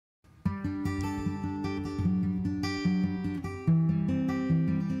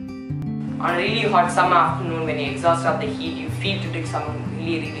on a really hot summer afternoon when you're exhausted of the heat, you feel to drink something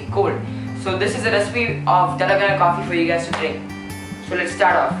really cold. So this is a recipe of Dalagona coffee for you guys to drink. So let's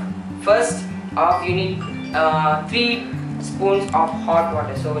start off. First off, you need 3 spoons of hot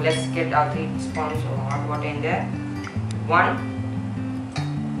water. So let's get our 3 spoons of hot water in there. 1,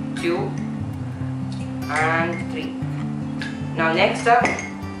 2, and 3. Now next up,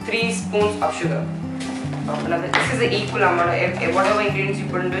 3 spoons of sugar. This is an equal amount of whatever ingredients you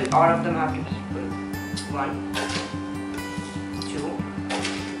put into it, all of them have to be equal. 1, 2,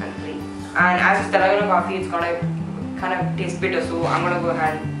 and 3. And as it's Dalagona coffee, it's gonna kind of taste bitter, so I'm gonna go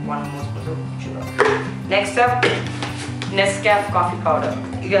ahead and 1 more spoon of sugar. Next up, Nescafe coffee powder.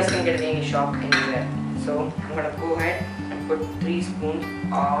 You guys can get it in any shop anywhere. So I'm gonna go ahead and put 3 spoons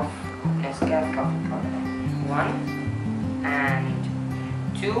of Nescafe coffee powder. 1 and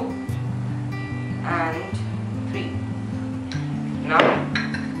 2 and 3. Now,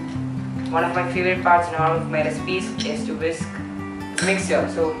 one of my favorite parts in all of my recipes is to whisk mixer.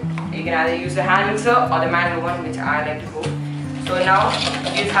 So you can either use the hand mixer or the manual one, which I like to go. So now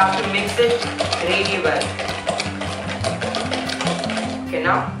you just have to mix it really well. Okay,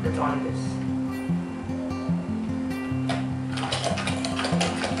 now let's on this.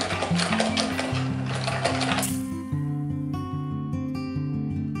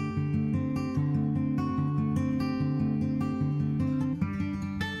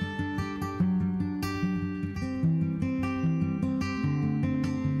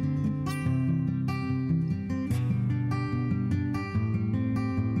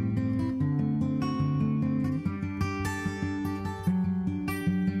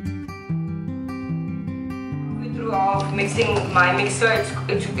 Of mixing my mixer,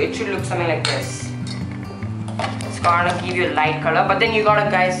 it should look something like this. It's gonna give you a light color, but then you gotta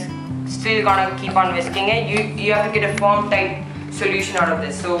guys still gonna keep on whisking it. You have to get a firm type solution out of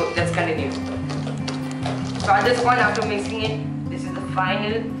this. So let's continue. So at this point, after mixing it, this is the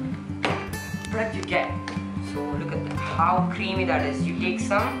final product you get. So look at how creamy that is. You take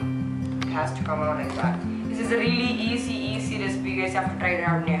some, it has to come out like that. This is a really easy recipe. You guys have to try it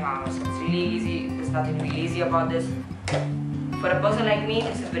out in your house. It's really easy. There's nothing really easy about this. For a person like me,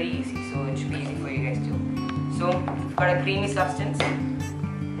 this is very easy. So it should be easy for you guys too. So you've got a creamy substance.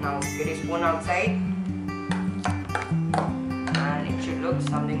 Now get your spoon outside, and it should look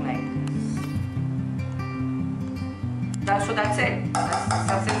something like this. So that's it. That's the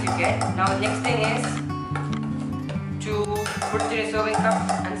substance you get. Now the next thing is to put it in a serving cup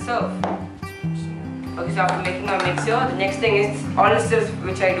and serve. Okay, so after making my mixture, the next thing is all this stuff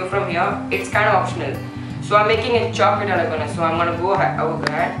which I do from here, it's kind of optional. So I'm making a chocolate Dalagona, so I'm gonna go ahead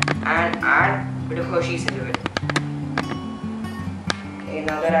and add a bit of Hershey's into it. Okay,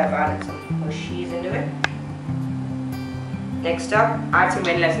 now that I've added some Hershey's into it, next up, add some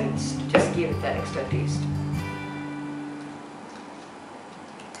vanilla essence. Just give it that extra taste.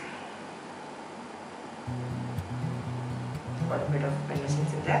 Got a bit of vanilla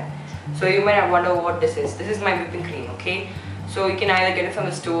essence in there. So you might wonder what this is. This is my whipping cream, okay? So you can either get it from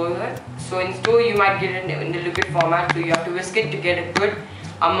the store. So in store you might get it in the liquid format. So you have to whisk it to get a good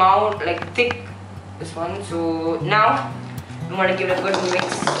amount, like thick, this one. So now I'm going to give it a good mix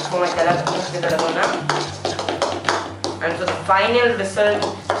for my Dalagona. And so the final result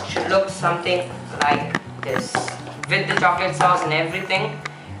should look something like this. With the chocolate sauce and everything,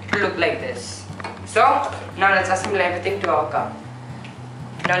 it will look like this. So now let's assemble everything to our cup.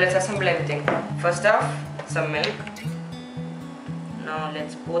 Now let's assemble everything. First off, some milk. Now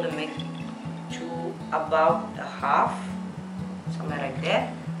let's pour the milk to about the half, somewhere right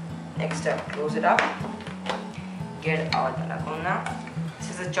there. Next step, close it up. Get our Dalagona. This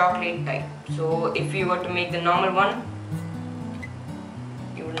is a chocolate type. So if you were to make the normal one,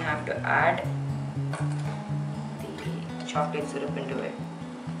 you wouldn't have to add the chocolate syrup into it.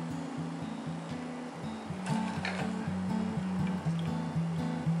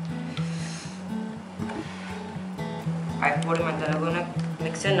 I poured my Dalagona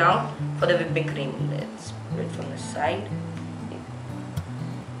mixer. Now for the whipping cream. Let's put it from the side.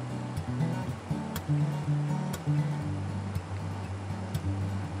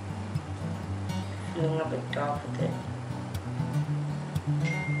 Filling up the top with it.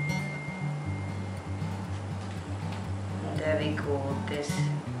 And there we go. This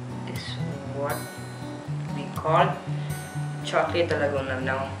is what we call chocolate Dalagona.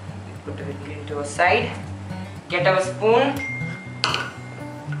 Now we put the whipping cream to a side. Get our spoon,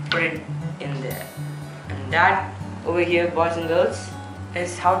 put it in there. And that over here, boys and girls,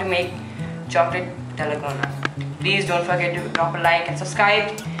 is how to make chocolate Dalagona. Please don't forget to drop a like and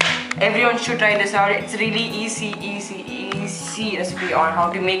subscribe. Everyone should try this out. It's really easy spicy recipe on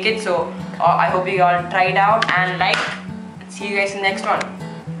how to make it. So I hope you all try it out and like. See you guys in the next one.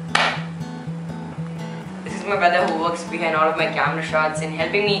 This is my brother who works behind all of my camera shots and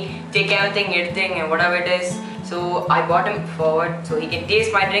helping me take everything, editing and whatever it is. So I brought him forward so he can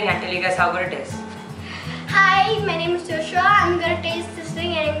taste my drink and tell you guys how good it is. Hi, my name is Joshua. I'm going to taste this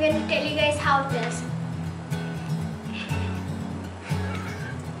drink and I'm going to tell you guys how it is.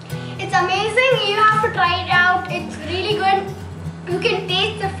 It's amazing. You have to try it out. It's really good. You can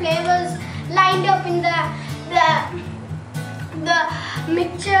taste the flavors lined up in the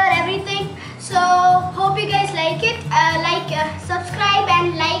mixture, everything. So hope you guys like it. Subscribe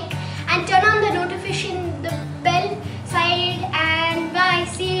and like and turn on the notification, the bell side, and bye.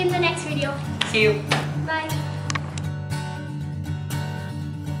 See you in the next video. See you.